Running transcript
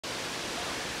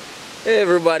Hey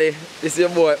everybody, this is your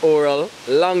boy Oral.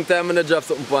 Long time in the drop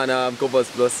something on GOBT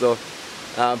Plus. So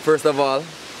first of all,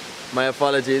 my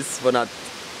apologies for not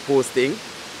posting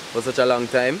for such a long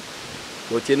time.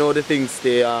 But you know the things,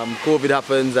 the COVID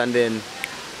happens and then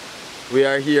we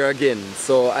are here again.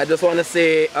 So I just want to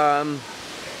say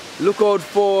look out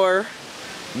for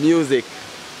music,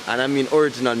 and I mean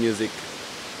original music.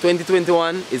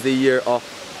 2021 is the year of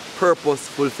purpose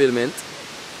fulfillment,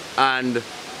 and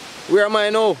where am I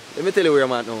now? Let me tell you where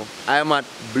I'm at now. I am at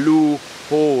Blue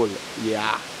Hole.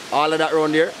 Yeah. All of that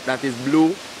around there, that is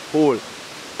Blue Hole.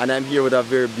 And I'm here with a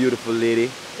very beautiful lady.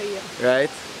 Right?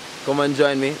 Come and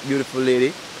join me, beautiful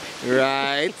lady.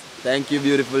 Right? Thank you,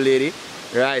 beautiful lady.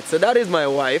 Right, so that is my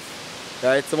wife.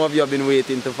 Right? Some of you have been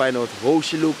waiting to find out how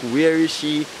she look, where is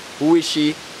she, who is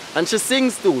she. And she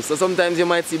sings too. So sometimes you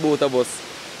might see both of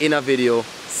us in a video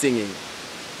singing.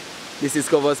 This is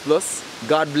GOBT Plus.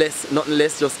 God bless, nothing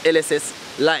less, just LSS.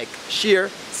 Like, share,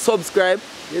 subscribe.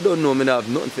 You don't know me, I have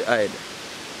nothing to hide.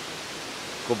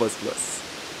 GOBT Plus.